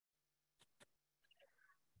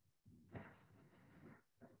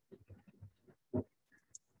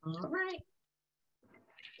All right.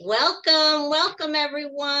 Welcome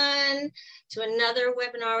everyone to another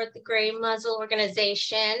webinar with the Gray Muzzle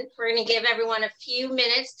Organization. We're going to give everyone a few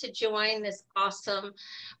minutes to join this awesome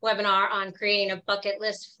webinar on creating a bucket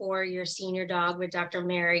list for your senior dog with Dr.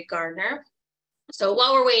 Mary Gardner. So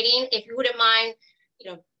while we're waiting, if you wouldn't mind,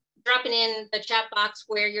 dropping in the chat box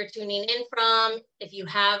where you're tuning in from. If you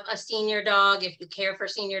have a senior dog, if you care for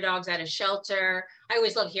senior dogs at a shelter. I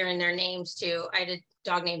always love hearing their names too. I had a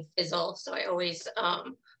dog named Fizzle, so I always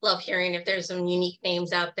love hearing if there's some unique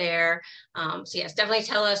names out there. So yes, definitely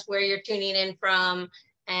tell us where you're tuning in from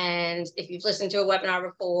and if you've listened to a webinar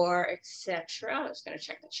before, etc. I was going to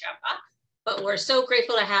check the chat box. But we're so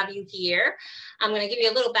grateful to have you here. I'm going to give you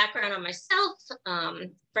a little background on myself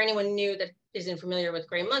for anyone new that isn't familiar with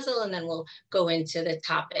Gray Muzzle, and then we'll go into the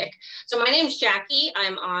topic. So my name's Jackie.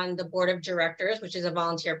 I'm on the board of directors, which is a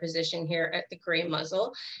volunteer position here at the Gray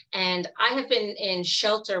Muzzle. And I have been in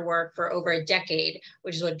shelter work for over a decade,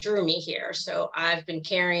 which is what drew me here. So I've been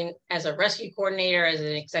caring as a rescue coordinator, as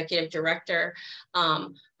an executive director.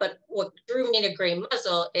 But what drew me to Gray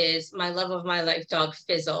Muzzle is my love of my life dog,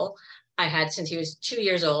 Fizzle. I had since he was 2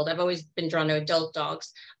 years old. I've always been drawn to adult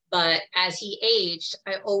dogs, but as he aged,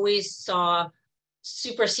 I always saw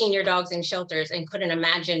super senior dogs in shelters and couldn't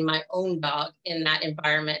imagine my own dog in that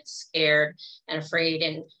environment, scared and afraid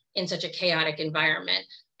and in such a chaotic environment.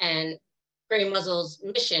 And Gray Muzzle's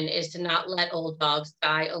mission is to not let old dogs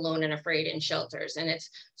die alone and afraid in shelters. And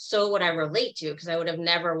it's so what I relate to, because I would have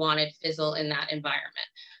never wanted Fizzle in that environment.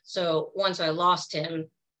 So once I lost him,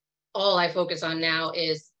 all I focus on now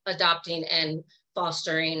is adopting and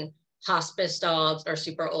fostering hospice dogs or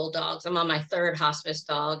super old dogs. I'm on my third hospice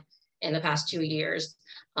dog in the past 2 years.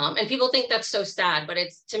 And people think that's so sad, but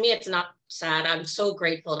to me, it's not sad. I'm so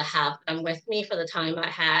grateful to have them with me for the time I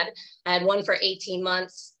had. I had one for 18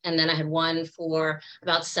 months, and then I had one for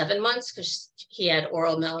about 7 months because he had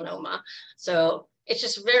oral melanoma. So it's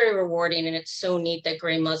just very rewarding, and it's so neat that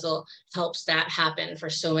Gray Muzzle helps that happen for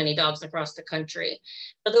so many dogs across the country.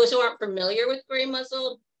 For those who aren't familiar with Gray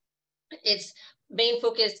Muzzle, its main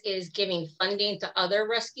focus is giving funding to other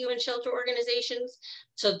rescue and shelter organizations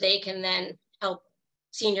so they can then help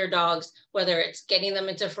senior dogs, whether it's getting them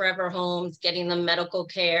into forever homes, getting them medical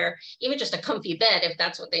care, even just a comfy bed if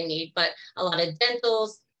that's what they need, but a lot of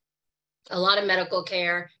dentals, a lot of medical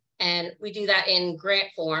care. And we do that in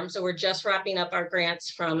grant form. So we're just wrapping up our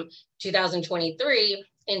grants from 2023.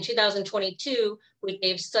 In 2022, we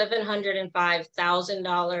gave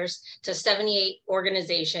 $705,000 to 78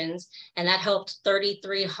 organizations, and that helped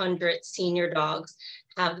 3,300 senior dogs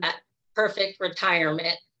have that perfect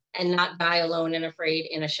retirement and not die alone and afraid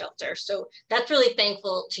in a shelter. So that's really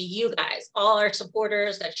thankful to you guys, all our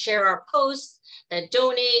supporters that share our posts, that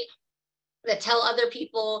donate, that tell other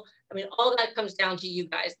people. I mean, all that comes down to you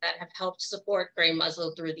guys that have helped support Gray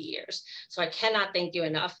Muzzle through the years. So I cannot thank you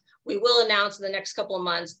enough. We will announce in the next couple of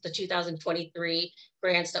months the 2023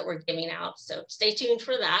 grants that we're giving out. So stay tuned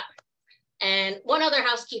for that. And one other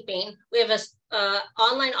housekeeping, we have a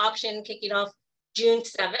online auction kicking off June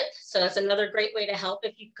 7th. So that's another great way to help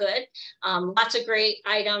if you could. Lots of great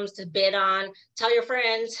items to bid on. Tell your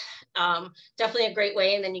friends, definitely a great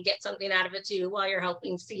way. And then you get something out of it too while you're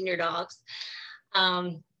helping senior dogs.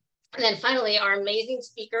 And then finally, our amazing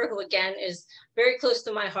speaker, who again is very close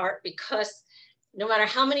to my heart, because no matter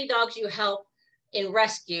how many dogs you help in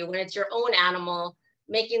rescue, when it's your own animal,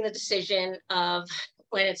 making the decision of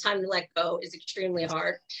when it's time to let go is extremely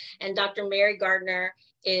hard. And Dr. Mary Gardner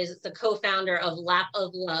is the co-founder of Lap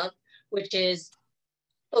of Love, which is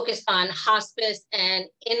focused on hospice and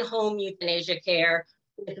in-home euthanasia care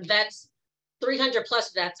with vets, 300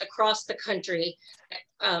 plus vets across the country,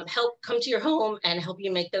 help come to your home and help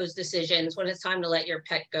you make those decisions when it's time to let your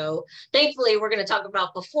pet go. Thankfully, we're going to talk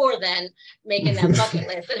about before then, making that bucket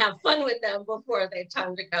list and have fun with them before they have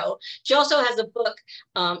time to go. She also has a book,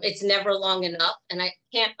 It's Never Long Enough. And I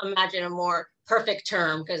can't imagine a more perfect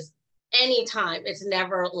term, because anytime it's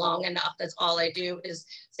never long enough. That's all I do is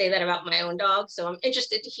say that about my own dog. So I'm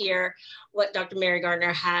interested to hear what Dr. Mary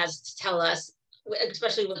Gardner has to tell us,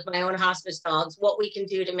 especially with my own hospice dogs, what we can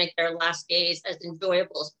do to make their last days as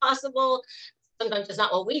enjoyable as possible. Sometimes it's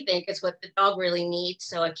not what we think, it's what the dog really needs.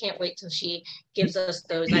 So I can't wait till she gives us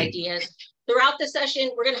those ideas. Throughout the session,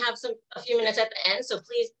 we're going to have a few minutes at the end. So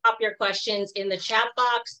please pop your questions in the chat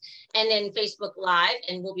box and in Facebook Live,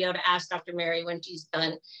 and we'll be able to ask Dr. Mary when she's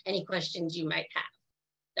done any questions you might have.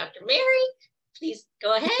 Dr. Mary, please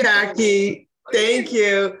go ahead. Jackie, thank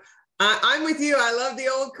you. I'm with you. I love the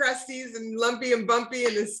old crusties and lumpy and bumpy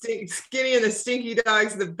and the skinny and the stinky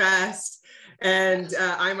dogs the best. And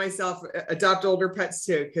I myself adopt older pets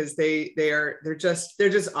too, because they're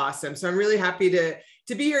just awesome. So I'm really happy to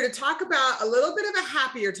be here to talk about a little bit of a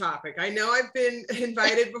happier topic. I know I've been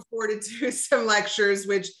invited before to do some lectures,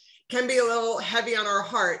 which can be a little heavy on our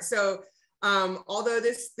heart. So although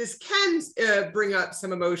this can bring up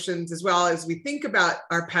some emotions as well as we think about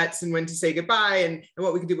our pets and when to say goodbye and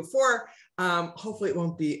what we can do before, hopefully it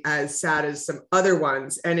won't be as sad as some other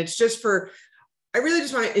ones. And it's just I really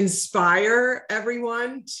just want to inspire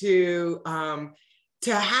everyone to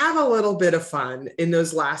have a little bit of fun in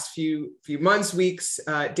those last few months, weeks,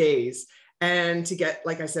 days, and to get,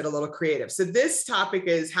 like I said, a little creative. So this topic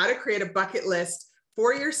is how to create a bucket list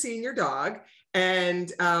for your senior dog.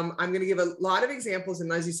 And I'm going to give a lot of examples.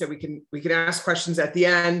 And as you said, we can ask questions at the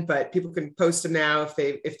end, but people can post them now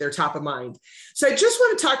if they're top of mind. So I just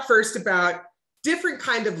want to talk first about different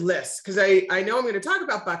kind of lists, because I know I'm going to talk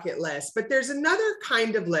about bucket lists, but there's another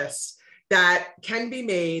kind of list that can be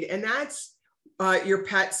made, and that's your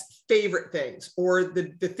pet's favorite things, or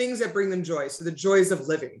the things that bring them joy. So the joys of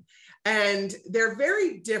living. And they're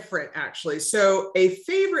very different, actually. So a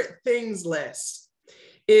favorite things list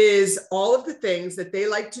is all of the things that they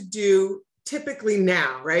like to do typically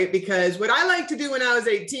now, right? Because what I like to do when I was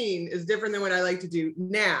 18 is different than what I like to do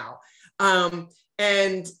now.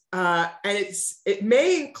 And it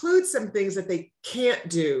may include some things that they can't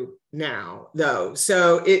do now, though.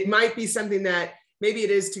 So it might be something that maybe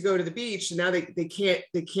it is to go to the beach, and now they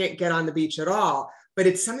can't get on the beach at all. But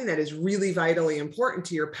it's something that is really vitally important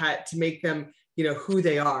to your pet to make them, who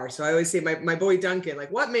they are. So I always say my boy Duncan,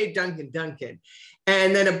 like, what made Duncan Duncan?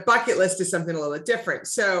 And then a bucket list is something a little bit different.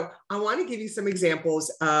 So I want to give you some examples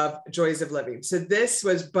of joys of living. So this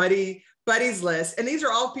was Buddy's list, and these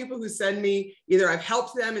are all people who send me, either I've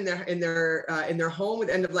helped them in their home with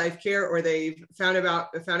end of life care, or they've found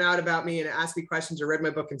out about me and asked me questions or read my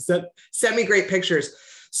book and sent me great pictures.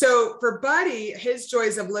 So for Buddy, his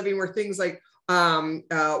joys of living were things like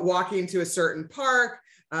walking to a certain park,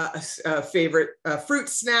 a favorite fruit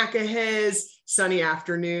snack of his, sunny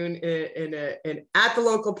afternoon at the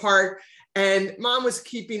local park. And Mom was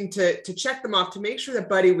keeping to check them off to make sure that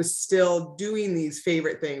Buddy was still doing these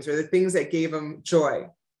favorite things, or the things that gave him joy.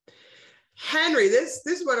 Henry, this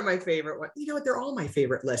is one of my favorite ones. You know what? They're all my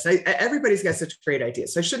favorite lists. Everybody's got such great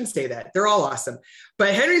ideas, so I shouldn't say that. They're all awesome.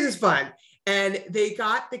 But Henry's is fun. And they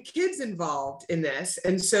got the kids involved in this.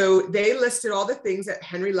 And so they listed all the things that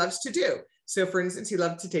Henry loves to do. So for instance, he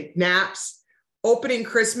loved to take naps, opening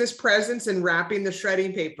Christmas presents, and wrapping the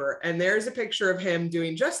shredding paper. And there's a picture of him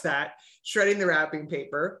doing just that, shredding the wrapping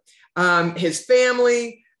paper. His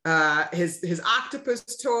family, his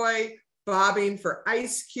octopus toy, bobbing for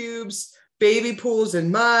ice cubes, baby pools in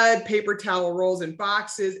mud, paper towel rolls in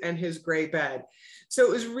boxes, and his gray bed. So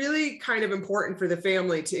it was really kind of important for the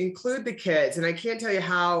family to include the kids. And I can't tell you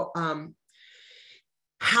how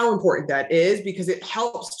important that is, because it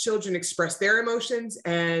helps children express their emotions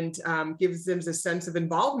and gives them a sense of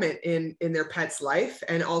involvement in their pet's life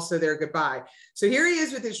and also their goodbye. So here he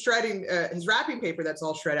is with his shredding, his wrapping paper that's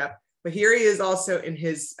all shred up, but here he is also in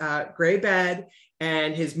his gray bed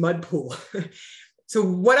and his mud pool. So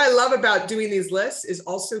what I love about doing these lists is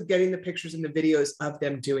also getting the pictures and the videos of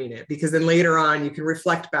them doing it, because then later on you can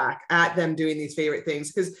reflect back at them doing these favorite things,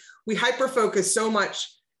 because we hyper-focus so much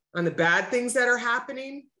on the bad things that are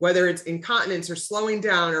happening, whether it's incontinence or slowing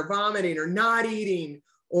down or vomiting or not eating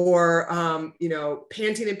or,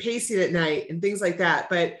 panting and pacing at night and things like that.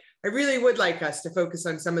 But I really would like us to focus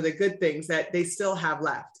on some of the good things that they still have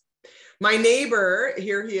left. My neighbor,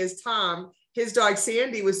 here he is, Tom, his dog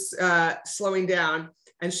Sandy was slowing down,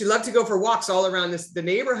 and she loved to go for walks all around the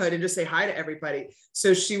neighborhood and just say hi to everybody. So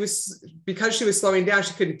because she was slowing down,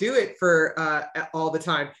 she couldn't do it for all the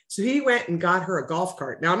time. So he went and got her a golf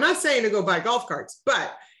cart. Now, I'm not saying to go buy golf carts,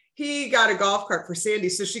 but he got a golf cart for Sandy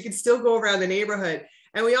so she could still go around the neighborhood.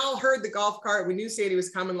 And we all heard the golf cart. We knew Sandy was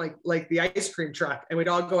coming like the ice cream truck, and we'd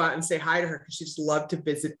all go out and say hi to her because she just loved to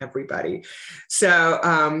visit everybody.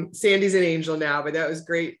 So Sandy's an angel now, but that was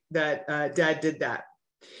great that Dad did that.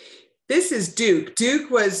 This is Duke.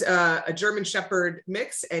 Duke was a German Shepherd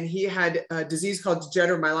mix, and he had a disease called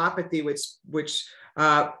degenerative myelopathy, which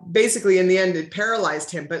basically in the end it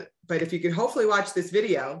paralyzed him. But if you can hopefully watch this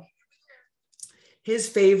video, his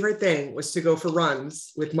favorite thing was to go for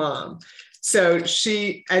runs with Mom. So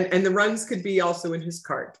and the runs could be also in his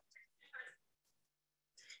cart.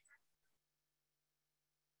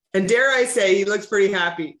 And dare I say, he looks pretty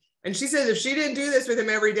happy. And she says if she didn't do this with him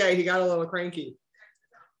every day, he got a little cranky.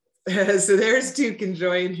 So there's Duke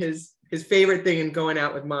enjoying his favorite thing and going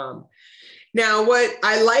out with Mom. Now, what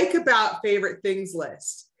I like about favorite things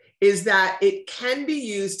list is that it can be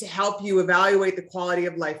used to help you evaluate the quality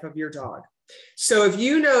of life of your dog. So if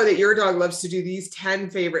you know that your dog loves to do these 10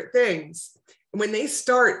 favorite things, when they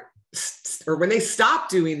start or when they stop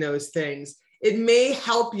doing those things, it may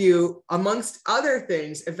help you, amongst other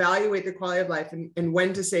things, evaluate the quality of life and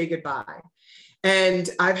when to say goodbye. And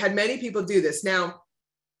I've had many people do this. Now,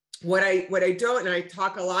 what I don't, and I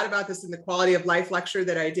talk a lot about this in the quality of life lecture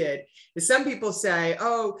that I did, is some people say,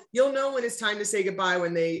 oh, you'll know when it's time to say goodbye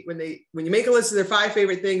when you make a list of their 5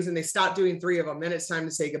 favorite things and they stop doing 3 of them, then it's time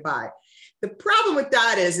to say goodbye. The problem with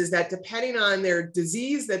that is that depending on their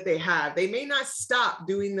disease that they have, they may not stop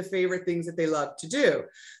doing the favorite things that they love to do.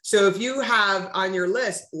 So if you have on your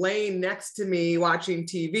list laying next to me, watching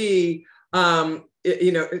TV,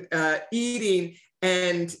 eating,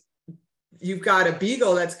 and you've got a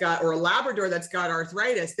beagle or a Labrador that's got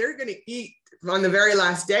arthritis, they're going to eat on the very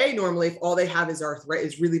last day normally if all they have is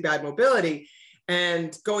arthritis, is really bad mobility.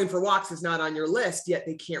 And going for walks is not on your list, yet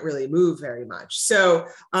they can't really move very much. So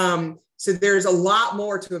there's a lot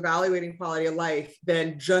more to evaluating quality of life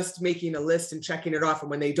than just making a list and checking it off.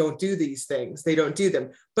 And when they don't do these things, they don't do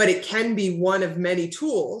them. But it can be one of many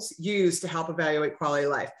tools used to help evaluate quality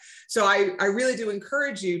of life. So I really do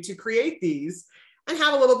encourage you to create these and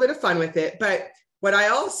have a little bit of fun with it. But what I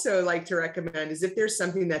also like to recommend is if there's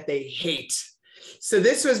something that they hate. So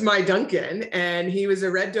this was my Duncan, and he was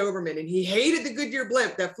a red Doberman, and he hated the Goodyear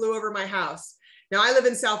blimp that flew over my house. Now I live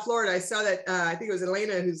in South Florida. I saw that, I think it was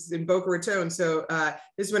Elena who's in Boca Raton. So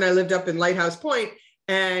this is when I lived up in Lighthouse Point,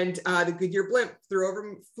 and the Goodyear blimp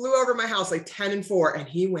flew over my house like 10 and 4, and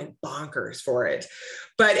he went bonkers for it.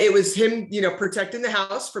 But it was him, protecting the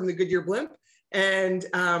house from the Goodyear blimp. And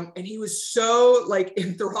he was so like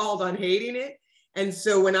enthralled on hating it. And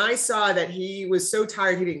so when I saw that he was so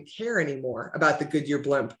tired, he didn't care anymore about the Goodyear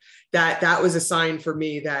blimp, that was a sign for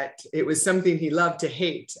me that it was something he loved to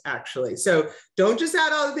hate, actually. So don't just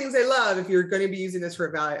add all the things they love if you're going to be using this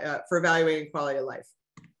for evaluating quality of life.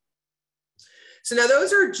 So now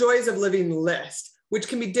those are joys of living list, which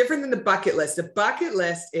can be different than the bucket list. The bucket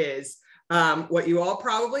list is what you all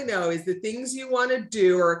probably know is the things you want to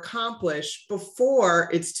do or accomplish before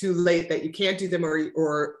it's too late that you can't do them,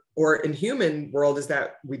 or in human world is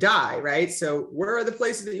that we die, right? So where are the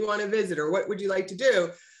places that you want to visit, or what would you like to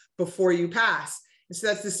do before you pass? And so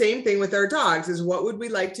that's the same thing with our dogs, is what would we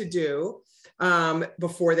like to do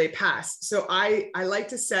before they pass? So I like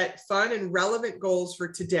to set fun and relevant goals for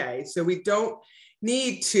today. So we don't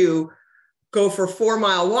need to go for a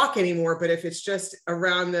 4-mile walk anymore, but if it's just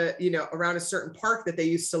around around a certain park that they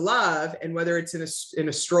used to love, and whether it's in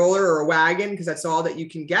a stroller or a wagon, because that's all that you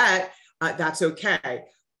can get, that's okay.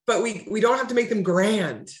 But we don't have to make them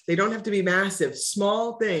grand. They don't have to be massive.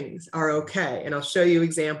 Small things are okay. And I'll show you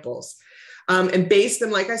examples. And base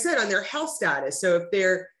them, like I said, on their health status. So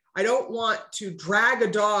if I don't want to drag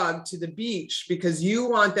a dog to the beach because you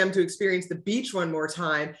want them to experience the beach one more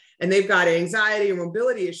time, and they've got anxiety or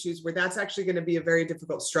mobility issues where that's actually going to be a very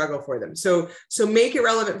difficult struggle for them. So make it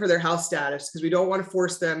relevant for their health status, because we don't want to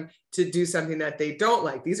force them to do something that they don't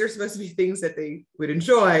like. These are supposed to be things that they would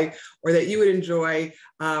enjoy or that you would enjoy,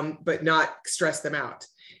 but not stress them out.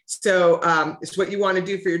 So it's what you want to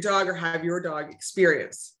do for your dog or have your dog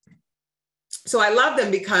experience. So I love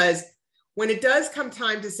them because when it does come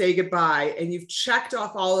time to say goodbye and you've checked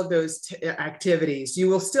off all of those activities, you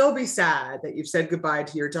will still be sad that you've said goodbye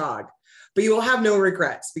to your dog, but you will have no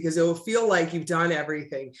regrets because it will feel like you've done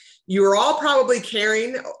everything. You are all probably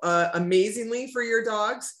caring amazingly for your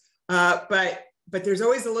dogs, but there's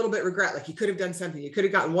always a little bit of regret. Like you could have done something. You could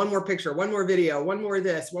have gotten one more picture, one more video, one more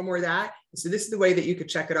this, one more that. So this is the way that you could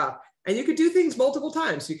check it off. And you could do things multiple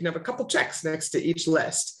times. So you can have a couple checks next to each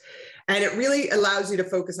list. And it really allows you to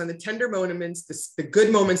focus on the tender moments, the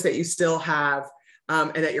good moments that you still have,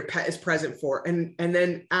 and that your pet is present for. And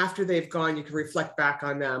then after they've gone, you can reflect back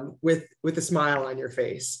on them with a smile on your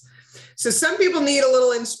face. So some people need a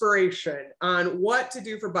little inspiration on what to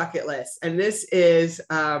do for bucket lists. And this is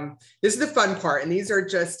the fun part. And these are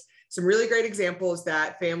just some really great examples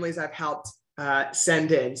that families I've helped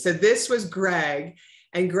send in. So this was Greg.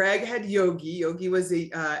 And Greg had Yogi. Yogi was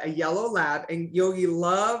a yellow lab, and Yogi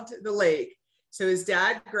loved the lake. So his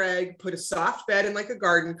dad, Greg, put a soft bed in like a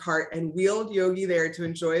garden cart and wheeled Yogi there to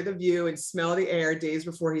enjoy the view and smell the air days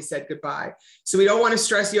before he said goodbye. So we don't want to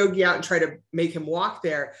stress Yogi out and try to make him walk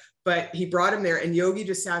there, but he brought him there, and Yogi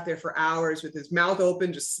just sat there for hours with his mouth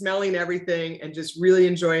open, just smelling everything and just really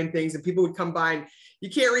enjoying things. And people would come by, and you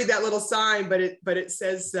can't read that little sign, but it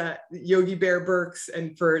says Yogi Bear Burks,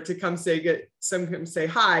 and to come say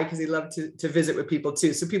hi, because he loved to visit with people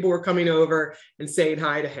too. So people were coming over and saying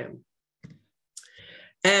hi to him.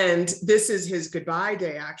 And this is his goodbye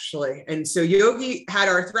day, actually. And so Yogi had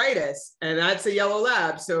arthritis, and that's a yellow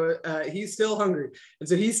lab. So he's still hungry. And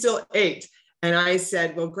so he still ate. And I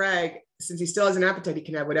said, well, Greg, since he still has an appetite, he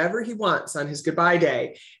can have whatever he wants on his goodbye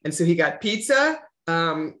day. And so he got pizza,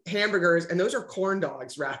 hamburgers, and those are corn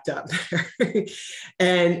dogs wrapped up there.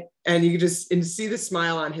 and you just see the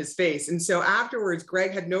smile on his face. And so afterwards,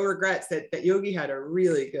 Greg had no regrets that Yogi had a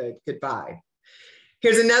really good goodbye.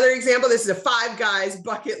 Here's another example. This is a Five Guys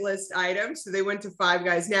bucket list item. So they went to Five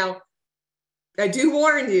Guys. Now, I do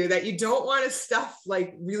warn you that you don't want to stuff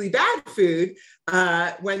like really bad food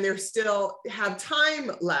when they still have time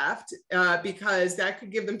left, because that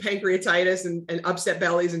could give them pancreatitis and upset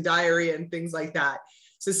bellies and diarrhea and things like that.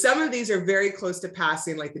 So some of these are very close to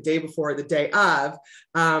passing, like the day before, the day of,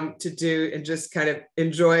 to do and just kind of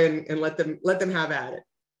enjoy and let them have at it.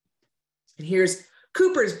 And here's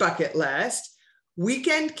Cooper's bucket list.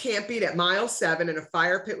 Weekend camping at mile 7 in a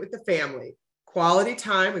fire pit with the family. Quality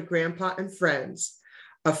time with grandpa and friends.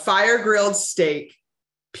 A fire grilled steak,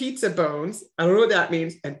 pizza bones, I don't know what that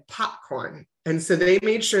means, and popcorn. And so they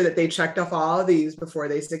made sure that they checked off all of these before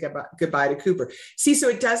they said goodbye to Cooper. See, so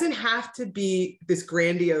it doesn't have to be this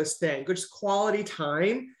grandiose thing, just quality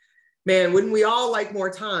time. Man, wouldn't we all like more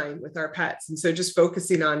time with our pets? And so just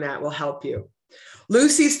focusing on that will help you.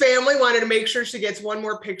 Lucy's family wanted to make sure she gets one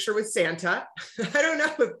more picture with Santa. I don't know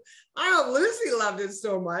if Lucy loved it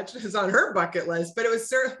so much. It's on her bucket list, but it was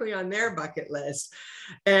certainly on their bucket list.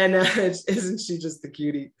 And isn't she just a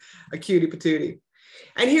cutie patootie?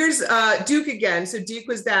 And here's Duke again. So Duke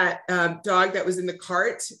was that dog that was in the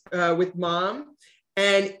cart with mom.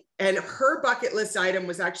 And her bucket list item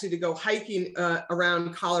was actually to go hiking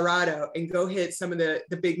around Colorado and go hit some of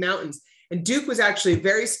the big mountains. And Duke was actually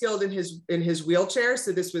very skilled in his wheelchair.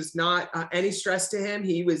 So this was not any stress to him.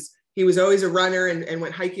 He was always a runner and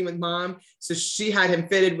went hiking with mom. So she had him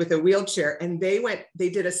fitted with a wheelchair, and they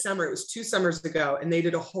did a summer. It was 2 summers ago. And they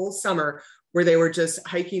did a whole summer where they were just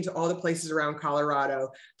hiking to all the places around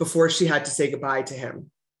Colorado before she had to say goodbye to him.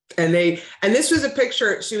 And this was a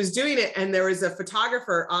picture, she was doing it, and there was a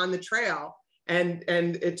photographer on the trail. And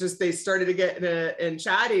it just, they started to get in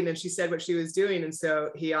chatting, and she said what she was doing. And so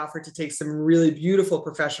he offered to take some really beautiful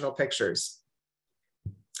professional pictures.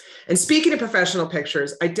 And speaking of professional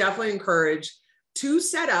pictures, I definitely encourage to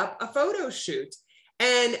set up a photo shoot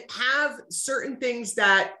and have certain things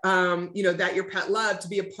that, that your pet loved to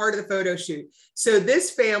be a part of the photo shoot. So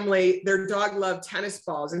this family, their dog loved tennis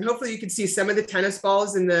balls, and hopefully you can see some of the tennis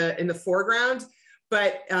balls in the foreground.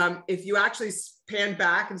 But if you actually pan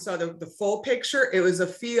back and saw the full picture, it was a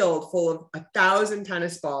field full of 1,000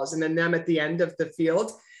 tennis balls, and then them at the end of the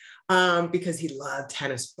field, because he loved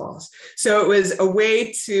tennis balls. So it was a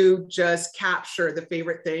way to just capture the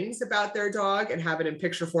favorite things about their dog and have it in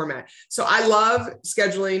picture format. So I love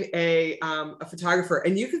scheduling a photographer,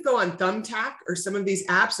 and you could go on Thumbtack or some of these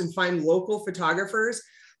apps and find local photographers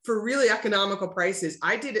for really economical prices.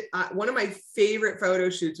 I did one of my favorite photo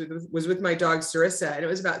shoots was with my dog Sarissa, and it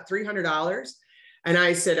was about $300. And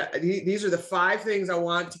I said, these are the 5 things I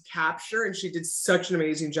want to capture. And she did such an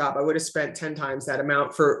amazing job. I would have spent 10 times that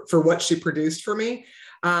amount for what she produced for me.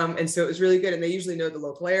 And so it was really good. And they usually know the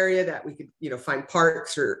local area that we could, find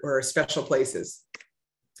parks or special places.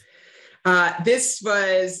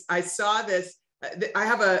 I saw this. I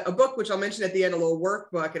have a book, which I'll mention at the end, a little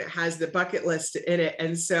workbook, and it has the bucket list in it.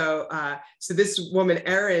 And so this woman,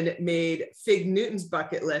 Erin, made Fig Newton's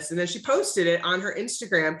bucket list, and then she posted it on her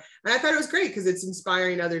Instagram. And I thought it was great because it's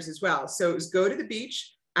inspiring others as well. So it was go to the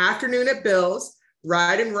beach, afternoon at Bill's,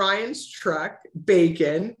 ride in Ryan's truck,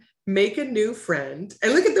 bacon, make a new friend.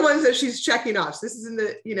 And look at the ones that she's checking off. So this is in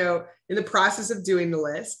the process of doing the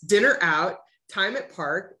list. Dinner out, time at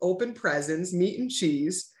park, open presents, meat and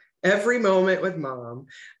cheese, every moment with mom.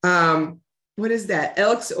 What is that?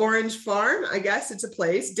 Elk's Orange Farm. I guess it's a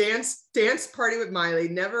place. Dance party with Miley,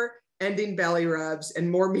 never ending belly rubs,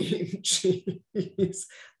 and more meat and cheese.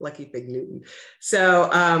 Lucky Fig Newton.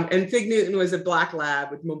 So, and Fig Newton was a black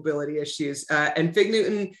lab with mobility issues. And Fig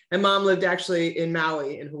Newton and mom lived actually in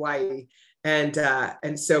Maui in Hawaii. And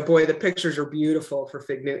so, boy, the pictures are beautiful for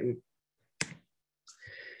Fig Newton.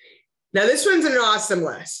 Now, this one's an awesome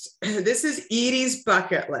list. This is Edie's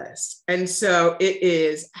bucket list. And so it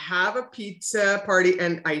is have a pizza party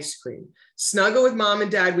and ice cream, snuggle with mom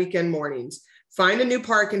and dad weekend mornings, find a new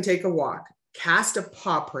park and take a walk, cast a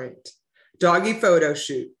paw print, doggy photo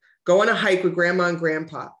shoot, go on a hike with grandma and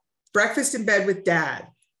grandpa, breakfast in bed with dad,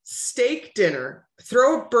 steak dinner,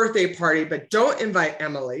 throw a birthday party, but don't invite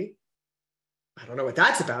Emily. I don't know what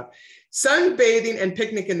that's about. Sunbathing and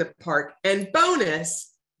picnic in the park, and bonus,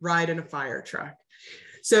 ride in a fire truck.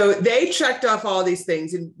 So they checked off all these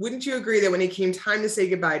things. And wouldn't you agree that when it came time to say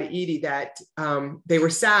goodbye to Edie, that they were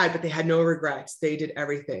sad, but they had no regrets. They did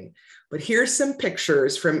everything. But here's some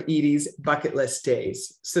pictures from Edie's bucket list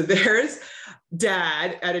days. So there's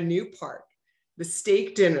Dad at a new park, the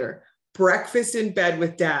steak dinner, breakfast in bed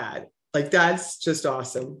with Dad. Like, that's just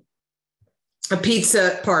awesome. A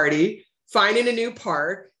pizza party, finding a new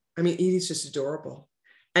park. I mean, Edie's just adorable.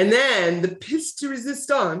 And then the pièce de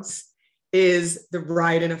résistance is the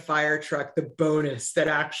ride in a fire truck, the bonus that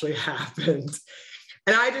actually happened.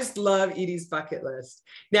 And I just love Edie's bucket list.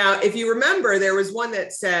 Now, if you remember, there was one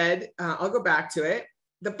that said, I'll go back to it.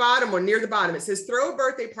 The bottom one, near the bottom, it says, throw a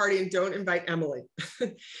birthday party and don't invite Emily.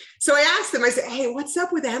 So I asked them, I said, hey, what's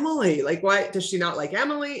up with Emily? Like, why does she not like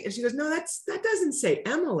Emily? And she goes, no, that doesn't say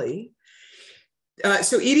Emily.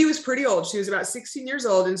 So Edie was pretty old. She was about 16 years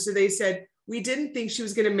old. And so they said, we didn't think she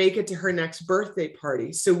was going to make it to her next birthday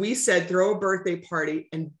party. So we said, throw a birthday party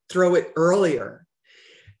and throw it earlier.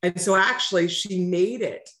 And so actually she made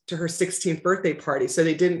it to her 16th birthday party. So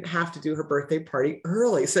they didn't have to do her birthday party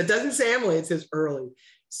early. So it doesn't say Emily, it says early.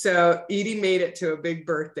 So Edie made it to a big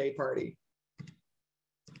birthday party.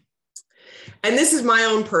 And this is my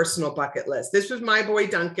own personal bucket list. This was my boy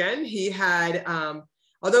Duncan. He had,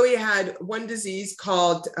 although he had one disease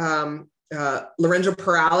called laryngeal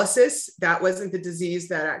paralysis, that wasn't the disease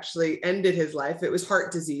that actually ended his life. It was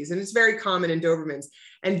heart disease, and it's very common in Dobermans.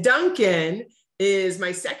 And Duncan is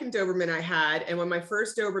my second Doberman I had. And when my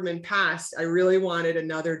first Doberman passed, I really wanted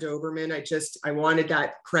another Doberman. I wanted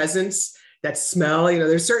that presence, that smell. You know,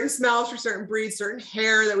 there's certain smells for certain breeds, certain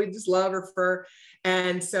hair that we just love, or fur.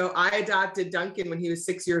 And so I adopted Duncan when he was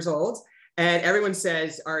 6 years old. And everyone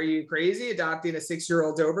says, are you crazy adopting a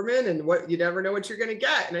 6-year-old Doberman? And you never know what you're going to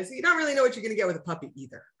get. And I said, you don't really know what you're going to get with a puppy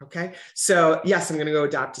either. Okay. So yes, I'm going to go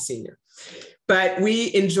adopt a senior. But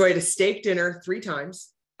we enjoyed a steak dinner 3 times,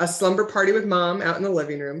 a slumber party with Mom out in the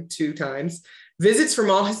living room 2 times, visits from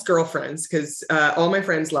all his girlfriends, because all my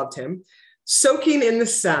friends loved him, soaking in the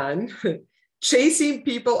sun, chasing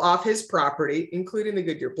people off his property, including the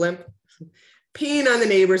Goodyear blimp, peeing on the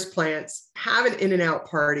neighbor's plants, have an in-and-out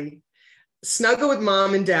party, snuggle with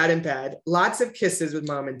Mom and Dad in bed, lots of kisses with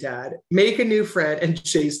Mom and Dad, make a new friend, and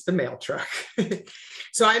chase the mail truck.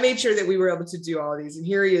 So I made sure that we were able to do all of these. And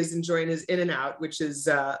here he is enjoying his In-N-Out, which is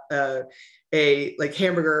a like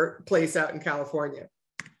hamburger place out in California.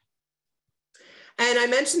 And I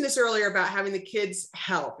mentioned this earlier about having the kids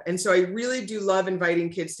help. And so I really do love inviting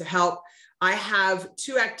kids to help. I have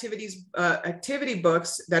 2 activity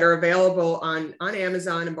books that are available on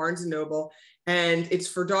Amazon and Barnes & Noble. And it's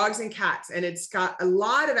for dogs and cats. And it's got a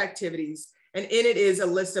lot of activities. And in it is a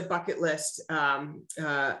list of bucket list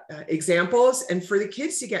examples, and for the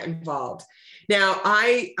kids to get involved. Now,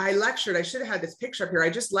 I lectured, I should have had this picture up here. I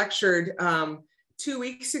just lectured 2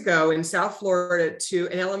 weeks ago in South Florida to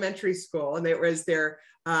an elementary school, and it was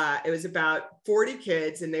about 40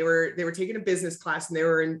 kids, and they were taking a business class, and they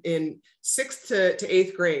were in 6th to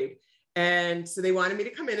 8th grade. And so they wanted me to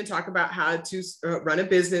come in and talk about how to run a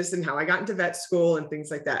business and how I got into vet school and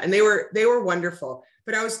things like that. And they were wonderful.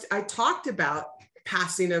 But I talked about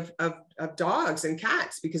passing of dogs and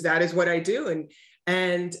cats, because that is what I do.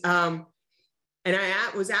 And I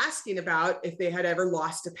was asking about if they had ever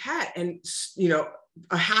lost a pet, and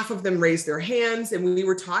a half of them raised their hands, and we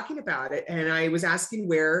were talking about it. And I was asking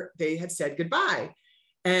where they had said goodbye.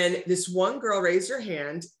 And this one girl raised her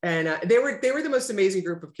hand, and they were the most amazing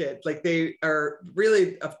group of kids. Like, they are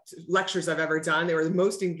really lectures I've ever done. They were the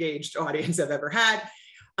most engaged audience I've ever had.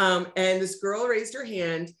 And this girl raised her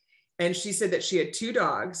hand, and she said that she had 2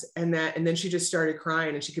 dogs, and then she just started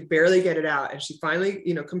crying, and she could barely get it out. And she finally,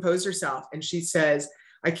 composed herself. And she says,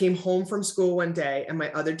 I came home from school one day and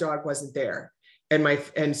my other dog wasn't there.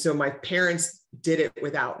 And so my parents did it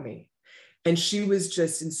without me. And she was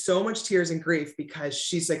just in so much tears and grief, because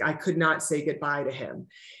she's like, I could not say goodbye to him.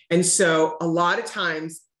 And so a lot of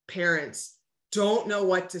times parents don't know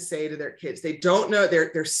what to say to their kids. They don't know,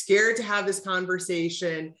 they're scared to have this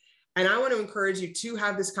conversation. And I want to encourage you to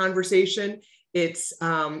have this conversation. It's,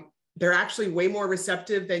 they're actually way more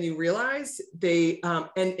receptive than you realize.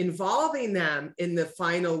 And involving them in the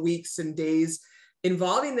final weeks and days,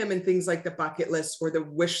 involving them in things like the bucket list or the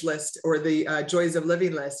wish list or the joys of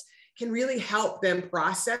living list, can really help them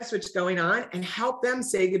process what's going on and help them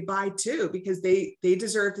say goodbye too, because they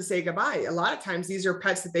deserve to say goodbye. A lot of times these are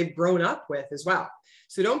pets that they've grown up with as well.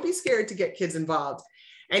 So don't be scared to get kids involved.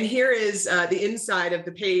 And here is the inside of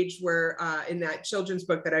the page where in that children's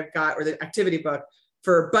book that I've got, or the activity book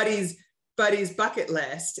for Buddy's bucket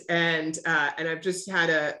list. And I've just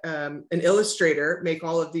had an illustrator make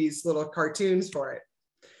all of these little cartoons for it.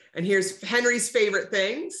 And here's Henry's favorite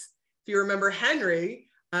things. If you remember Henry,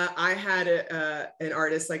 I had an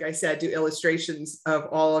artist, like I said, do illustrations of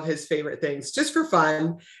all of his favorite things just for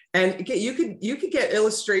fun. And you could get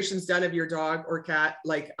illustrations done of your dog or cat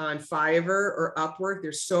like on Fiverr or Upwork.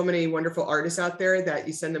 There's so many wonderful artists out there that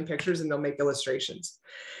you send them pictures and they'll make illustrations.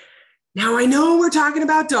 Now, I know we're talking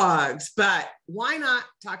about dogs, but why not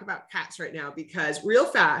talk about cats right now? Because real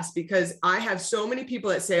fast, because I have so many people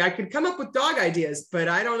that say I could come up with dog ideas, but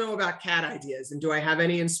I don't know about cat ideas. And do I have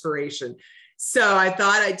any inspiration? So I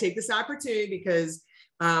thought I'd take this opportunity because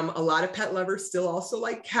a lot of pet lovers still also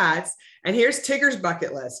like cats. And here's Tigger's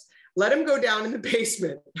bucket list. Let him go down in the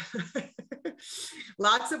basement.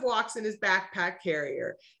 Lots of walks in his backpack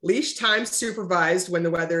carrier. Leash time supervised when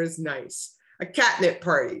the weather is nice. A catnip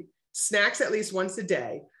party. Snacks at least once a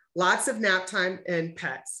day, lots of nap time and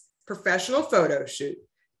pets, professional photo shoot,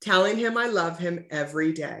 telling him I love him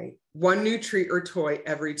every day, one new treat or toy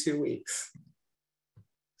every 2 weeks.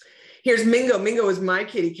 Here's Mingo. Mingo is my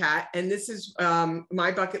kitty cat, and this is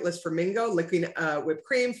my bucket list for Mingo: licking whipped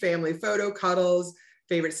cream, family photo, cuddles,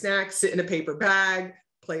 favorite snacks, sit in a paper bag,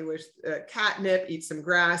 play with catnip, eat some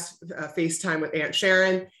grass, FaceTime with Aunt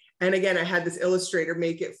Sharon. And again, I had this illustrator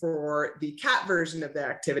make it for the cat version of the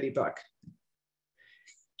activity book.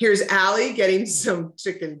 Here's Allie getting some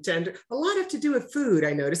chicken tender. A lot have to do with food,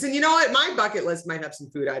 I noticed. And you know what? My bucket list might have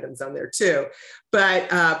some food items on there too. But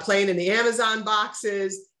playing in the Amazon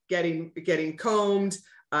boxes, getting combed,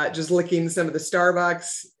 just licking some of the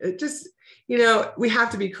Starbucks. It just, you know, we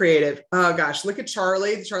have to be creative. Oh gosh, look at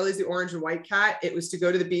Charlie. Charlie's the orange and white cat. It was to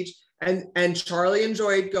go to the beach. And Charlie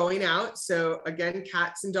enjoyed going out. So again,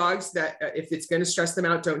 cats and dogs, that if it's going to stress them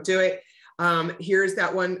out, don't do it. Here's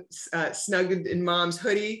that one snugged in mom's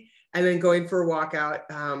hoodie and then going for a walk out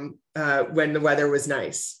when the weather was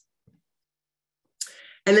nice.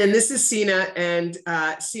 And then this is Sina, and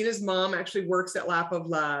Sina's mom actually works at Lap of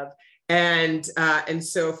Love. And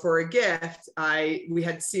so for a gift, we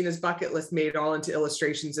had Sina's bucket list made all into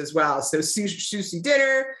illustrations as well. So sushi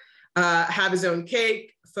dinner, have his own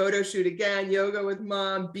cake, photo shoot again, yoga with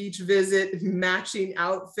mom, beach visit, matching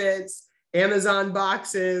outfits, Amazon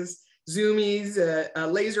boxes, zoomies, a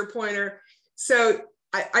laser pointer. So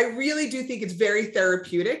I really do think it's very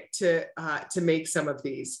therapeutic to make some of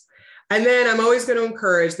these. And then I'm always going to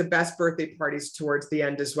encourage the best birthday parties towards the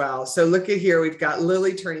end as well. So look at here, we've got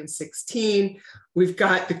Lily turning 16. We've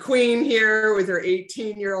got the Queen here with her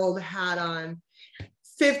 18-year-old hat on.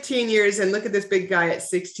 15 years, and look at this big guy at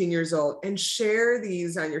 16 years old, and share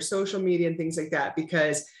these on your social media and things like that,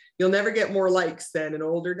 because you'll never get more likes than an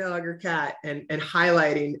older dog or cat and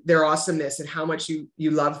highlighting their awesomeness and how much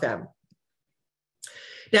you love them.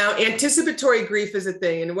 Now, anticipatory grief is a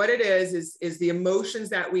thing, and what it is the emotions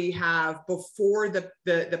that we have before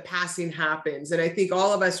the passing happens. And I think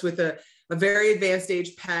all of us with a very advanced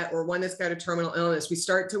age pet or one that's got a terminal illness, we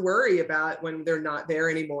start to worry about when they're not there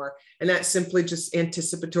anymore. And that's simply just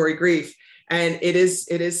anticipatory grief. And it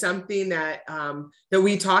is something that, that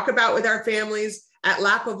we talk about with our families. At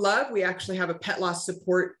Lap of Love, we actually have a pet loss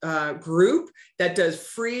support group that does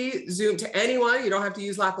free Zoom to anyone. You don't have to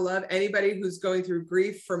use Lap of Love. Anybody who's going through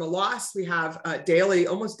grief from a loss, we have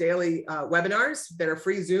almost daily webinars that are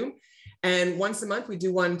free Zoom. And once a month, we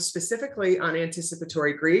do one specifically on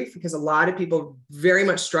anticipatory grief, because a lot of people very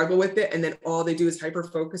much struggle with it. And then all they do is hyper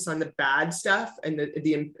focus on the bad stuff and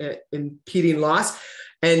the impeding loss.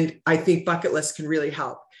 And I think bucket lists can really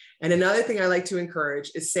help. And another thing I like to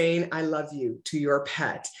encourage is saying, I love you to your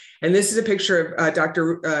pet. And this is a picture of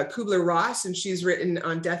Dr. Kubler-Ross, and she's written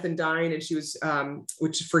on death and dying, and she was,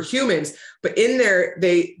 which for humans, but in there,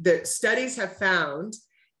 the studies have found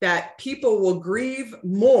that people will grieve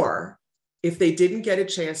more if they didn't get a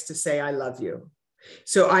chance to say, I love you.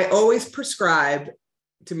 So I always prescribe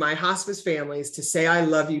to my hospice families to say, I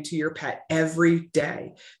love you to your pet every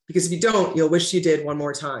day, because if you don't, you'll wish you did one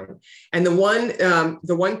more time. And the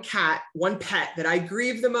one pet that I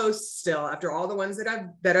grieve the most still after all the ones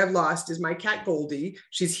that I've lost is my cat Goldie.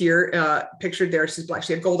 She's here pictured there. She's black.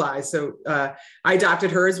 She had gold eyes. So I adopted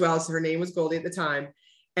her as well. So her name was Goldie at the time.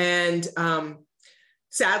 And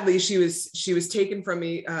sadly, she was taken from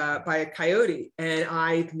me by a coyote, and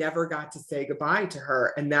I never got to say goodbye to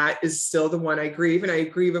her. And that is still the one I grieve. And I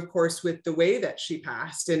grieve, of course, with the way that she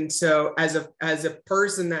passed. And so as a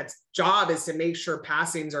person that's job is to make sure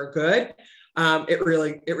passings are good, it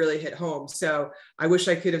really hit home. So I wish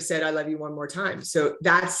I could have said, I love you one more time. So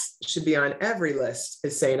that should be on every list,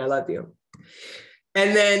 is saying I love you.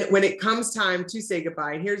 And then when it comes time to say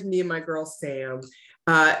goodbye, and here's me and my girl, Sam,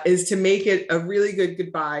 is to make it a really good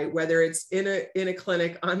goodbye, whether it's in a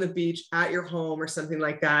clinic, on the beach, at your home, or something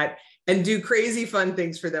like that. and do crazy fun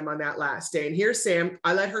things for them on that last day. And here's Sam.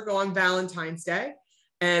 I let her go on Valentine's Day.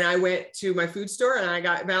 And I went to my food store and I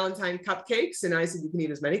got Valentine cupcakes. And I said, you can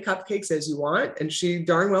eat as many cupcakes as you want. And she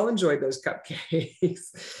darn well enjoyed those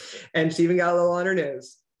cupcakes. And she even got a little on her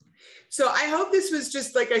nose. So I hope this was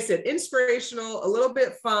just, like I said, inspirational, a little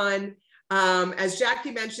bit fun. As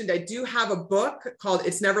Jackie mentioned, I do have a book called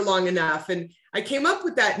It's Never Long Enough. And I came up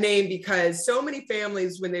with that name because so many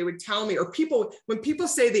families, when they would tell me, or people, when people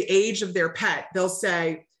say the age of their pet, they'll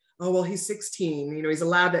say, oh, well, he's 16, you know, he's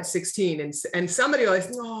allowed at 16. And somebody always,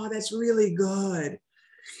 oh, that's really good.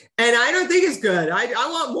 And I don't think it's good. I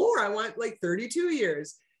want more. I want like 32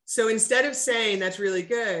 years. So instead of saying that's really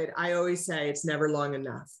good, I always say it's never long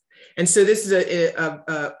enough. And so this is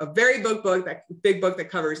a very big book that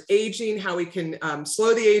covers aging, how we can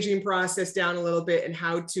slow the aging process down a little bit, and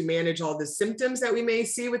how to manage all the symptoms that we may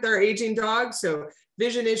see with our aging dogs. So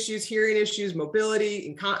vision issues, hearing issues, mobility,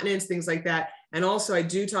 incontinence, things like that. And also I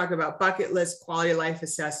do talk about bucket list, quality of life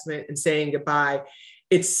assessment, and saying goodbye.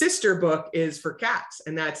 Its sister book is for cats,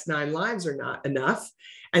 and that's 9 Lives Are Not Enough.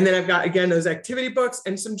 And then I've got, again, those activity books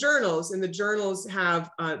and some journals, and the journals have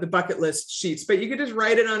the bucket list sheets, but you can just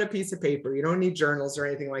write it on a piece of paper. You don't need journals or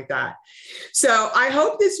anything like that. So I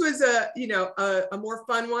hope this was a more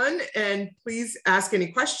fun one, and please ask any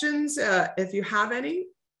questions if you have any.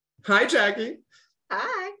 Hi, Jackie.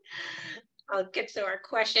 Hi. I'll get to our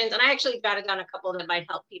questions, and I actually jotted down a couple that might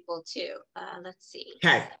help people too. Let's see.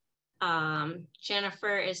 Okay.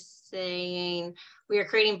 Jennifer is saying, we are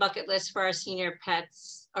creating bucket lists for our senior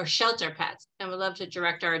pets or shelter pets, and would love to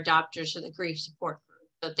direct our adopters to the grief support group.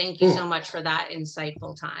 So thank you so much for that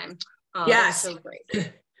insightful time. Yes. So great.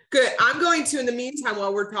 Good. I'm going to, in the meantime,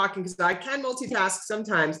 while we're talking, because I can multitask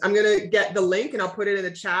sometimes, I'm going to get the link and I'll put it in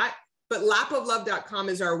the chat. But lapoflove.com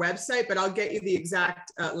is our website, but I'll get you the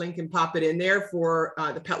exact link and pop it in there for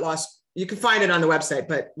the pet loss. You can find it on the website,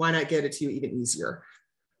 but why not get it to you even easier?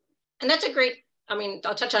 And that's a great, I mean,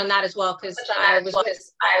 I'll touch on that as well, because I was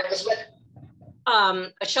with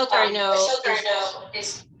a shelter I know.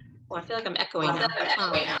 Well, I feel like I'm echoing now.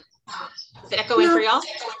 Is it echoing for y'all?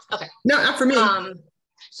 Okay. No, not for me.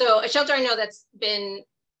 So a shelter I know that's been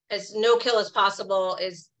as no kill as possible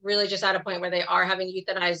is really just at a point where they are having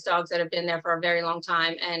euthanized dogs that have been there for a very long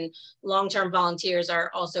time, and long-term volunteers are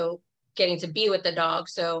also getting to be with the dog.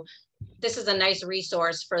 So this is a nice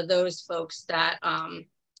resource for those folks that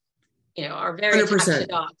are very attached to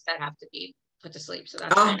dogs that have to be put to sleep. So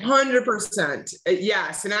that's 100%.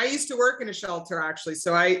 Yes. And I used to work in a shelter actually.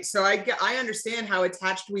 So I understand how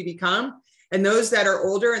attached we become, and those that are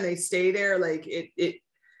older and they stay there, like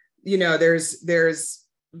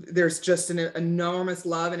there's just an enormous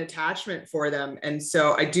love and attachment for them. And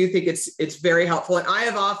so I do think it's very helpful. And I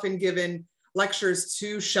have often given lectures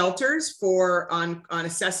to shelters on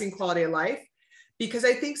assessing quality of life, because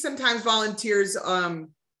I think sometimes volunteers,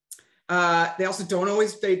 they also don't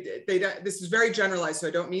always, this is very generalized, so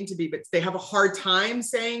I don't mean to be, but they have a hard time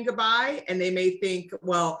saying goodbye, and they may think,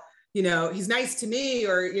 well, he's nice to me,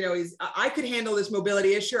 or, I could handle this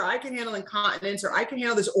mobility issue, or I can handle incontinence, or I can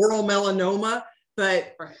handle this oral melanoma,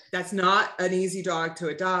 but that's not an easy dog to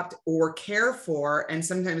adopt or care for. And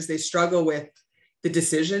sometimes they struggle with the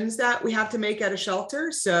decisions that we have to make at a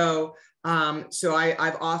shelter. So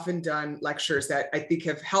I've often done lectures that I think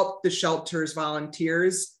have helped the shelter's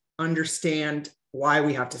volunteers understand why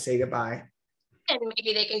we have to say goodbye. And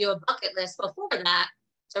maybe they can do a bucket list before that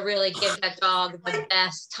to really give that dog the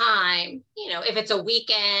best time, if it's a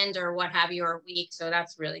weekend or what have you, or a week. So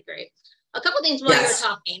that's really great. A couple things while you were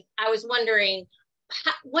talking, I was wondering,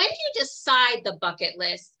 when do you decide the bucket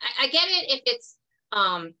list? I get it if it's,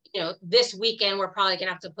 this weekend, we're probably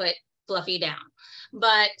gonna have to put Fluffy down.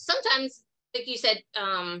 But sometimes, like you said,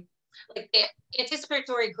 like the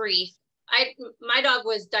anticipatory grief, my dog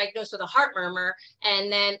was diagnosed with a heart murmur, and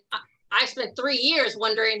then I spent 3 years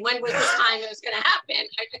wondering when was the time it was going to happen.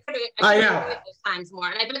 I know those times more,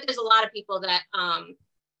 and I bet there's a lot of people that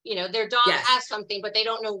their dog has something, but they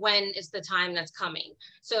don't know when is the time that's coming.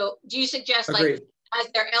 So, do you suggest like as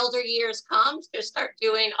their elder years comes, to start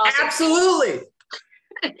doing awesome Absolutely.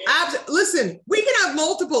 Listen, we can have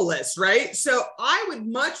multiple lists, right? So I would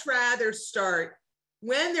much rather start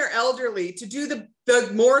when they're elderly to do the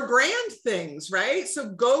more grand things, right? So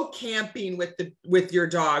go camping with your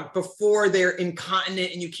dog before they're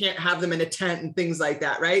incontinent and you can't have them in a tent and things like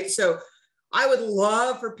that, right? So I would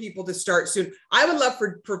love for people to start soon. I would love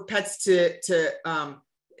for pets to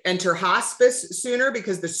enter hospice sooner,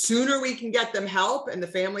 because the sooner we can get them help and the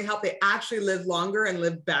family help, they actually live longer and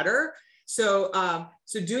live better. So,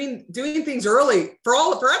 so doing things early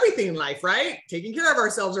for everything in life, right? Taking care of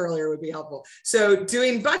ourselves earlier would be helpful. So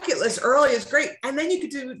doing bucket lists early is great. And then you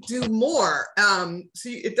could do more. So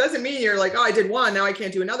it doesn't mean you're like, oh, I did one, now I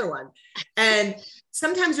can't do another one. And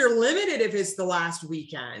sometimes you're limited if it's the last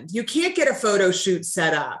weekend. You can't get a photo shoot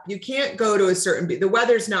set up. You can't go to the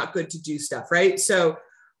weather's not good to do stuff, right? So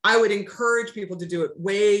I would encourage people to do it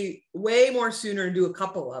way, way more sooner and do a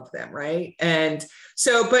couple of them, right? And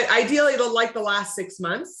so, but ideally, the last 6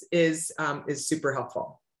 months is super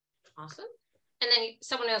helpful. Awesome. And then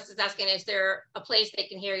someone else is asking, is there a place they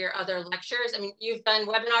can hear your other lectures? I mean, you've done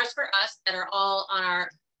webinars for us that are all on our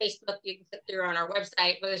Facebook, you can click through on our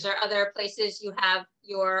website, but is there other places you have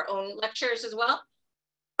your own lectures as well?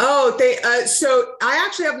 Oh, so I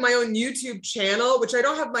actually have my own YouTube channel, which I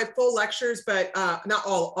don't have my full lectures, but not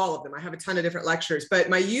all of them. I have a ton of different lectures, but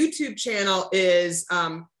my YouTube channel is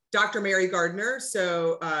Dr. Mary Gardner.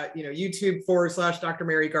 So, YouTube/Dr.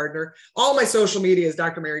 Mary Gardner. All my social media is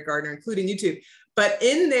Dr. Mary Gardner, including YouTube. But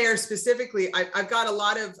in there specifically, I've got a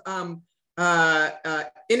lot of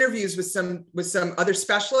interviews with some other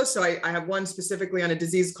specialists. So I have one specifically on a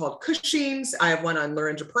disease called Cushing's. I have one on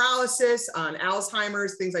laryngeal paralysis, on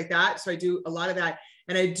Alzheimer's, things like that. So I do a lot of that.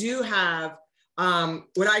 And I do have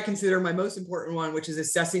what I consider my most important one, which is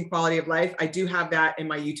assessing quality of life. I do have that in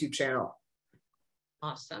my YouTube channel.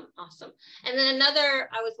 Awesome. Awesome. And then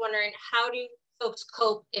I was wondering, how do folks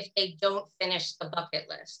cope if they don't finish the bucket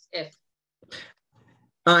list?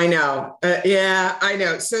 I know. Yeah, I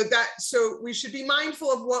know. So we should be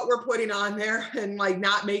mindful of what we're putting on there and like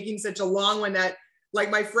not making such a long one that,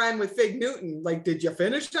 like my friend with Fig Newton, like, did you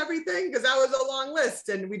finish everything? Because that was a long list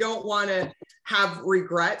and we don't want to have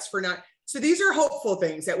regrets for not. So these are hopeful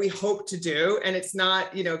things that we hope to do. And it's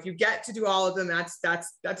not, if you get to do all of them,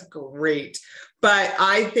 that's great. But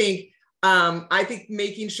I think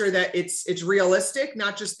making sure that it's realistic,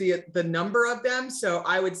 not just the number of them. So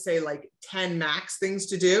I would say like 10 max things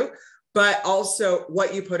to do, but also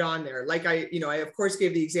what you put on there. Like I of course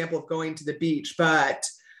gave the example of going to the beach, but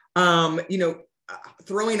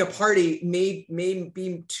throwing a party may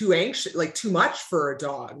be too anxious, like too much for a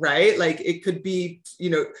dog, right? Like it could be,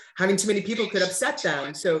 having too many people could upset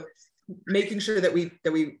them. So making sure that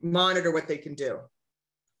we monitor what they can do.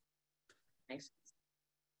 Thanks.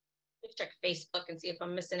 Check Facebook and see if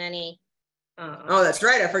I'm missing any. Oh, that's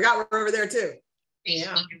right. I forgot we're over there too.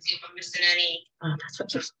 Facebook and see if I'm missing any. Oh, that's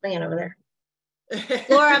what you're playing over there.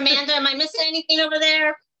 Laura, Amanda, am I missing anything over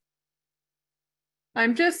there?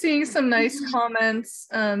 I'm just seeing some nice comments.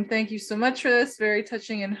 Thank you so much for this. Very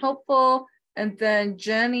touching and helpful. And then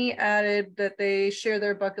Jenny added that they share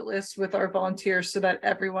their bucket list with our volunteers so that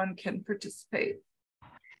everyone can participate.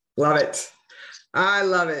 Love it. I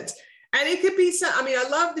love it. And it could be some, I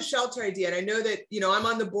love the shelter idea. And I know that, I'm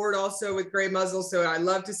on the board also with Gray Muzzle. So I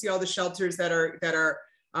love to see all the shelters that are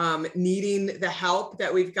needing the help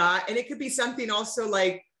that we've got. And it could be something also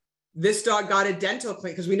like this dog got a dental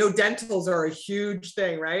clinic, because we know dentals are a huge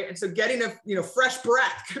thing, right? And so getting a fresh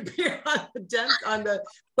breath could be on the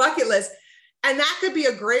bucket list. And that could be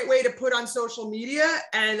a great way to put on social media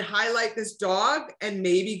and highlight this dog and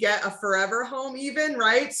maybe get a forever home even,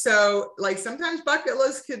 right? So like sometimes bucket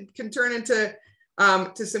lists can turn into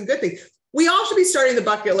to some good things. We all should be starting the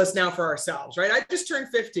bucket list now for ourselves, right? I just turned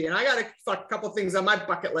 50 and I got a couple of things on my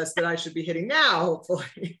bucket list that I should be hitting now,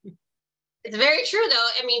 hopefully. It's very true though.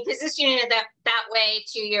 Positioning it that way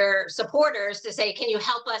to your supporters to say, can you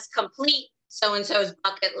help us complete so-and-so's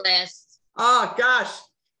bucket list? Oh gosh.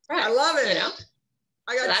 Right. I love it.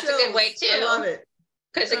 I got that's chills. A good way too. I love it.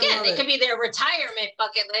 Because again, it could be their retirement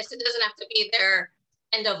bucket list. It doesn't have to be their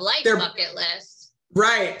end of life bucket list.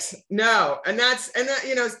 Right. No. And that's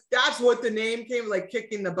what the name came, like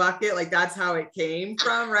kicking the bucket. Like that's how it came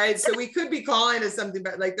from. Right. So we could be calling it something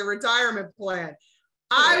but like the retirement plan.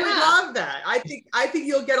 I would love that. I think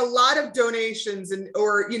you'll get a lot of donations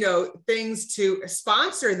or things to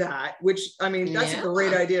sponsor that, which that's a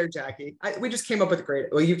great idea, Jackie. We just came up with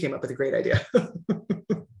you came up with a great idea.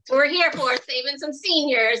 So we're here for saving some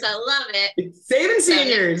seniors. I love it. Saving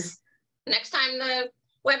seniors. Next time the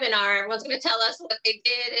webinar, everyone's going to tell us what they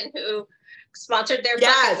did and who sponsored their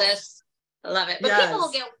bucket list. I love it. But people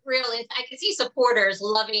will get I can see supporters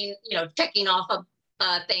loving, checking off a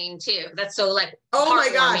thing too. That's so like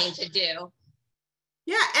heartwarming to do.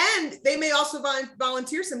 Yeah, and they may also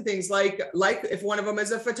volunteer some things like if one of them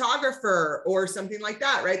is a photographer or something like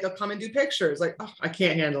that, right? They'll come and do pictures. Like, oh, I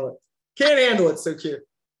can't handle it. Can't handle it. So cute.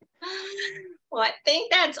 Well, I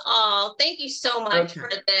think that's all. Thank you so much for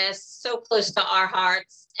this. So close to our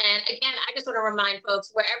hearts. And again, I just want to remind folks,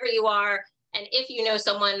 wherever you are And if you know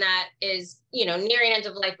someone that is, you know, nearing end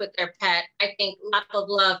of life with their pet, I think Lap of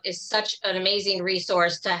Love is such an amazing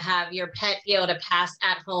resource to have your pet be able to pass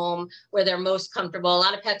at home where they're most comfortable. A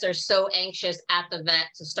lot of pets are so anxious at the vet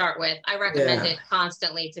to start with. I recommend it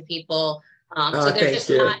constantly to people. So they're just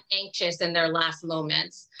not anxious in their last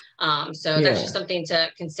moments. So that's just something to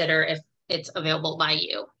consider if it's available by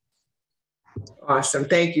you. Awesome.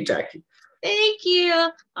 Thank you, Jackie. Thank you.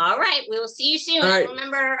 All right. We will see you soon. Right.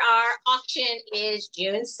 Remember, our auction is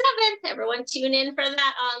June 7th. Everyone tune in for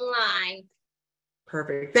that online.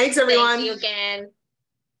 Perfect. Thanks, everyone. Thank you again.